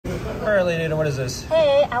right, Lady Ada, what is this?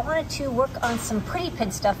 Hey, I wanted to work on some pretty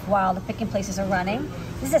pin stuff while the picking places are running.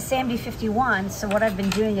 This is a SAMD 51, so what I've been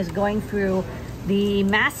doing is going through the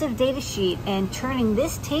massive data sheet and turning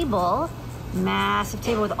this table, massive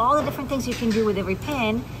table with all the different things you can do with every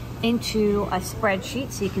pin, into a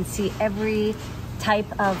spreadsheet so you can see every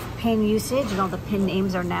type of pin usage, and all the pin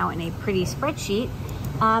names are now in a pretty spreadsheet.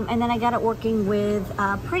 And then I got it working with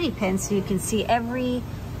pretty pins so you can see every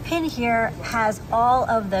pin here has all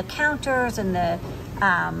of the counters and the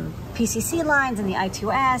PCC lines and the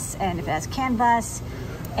I2S, and if it has CAN bus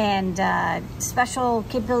and special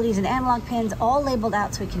capabilities and analog pins all labeled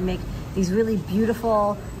out so we can make these really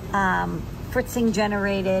beautiful Fritzing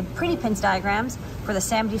generated pretty pins diagrams for the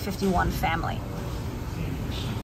SAMD 51 family.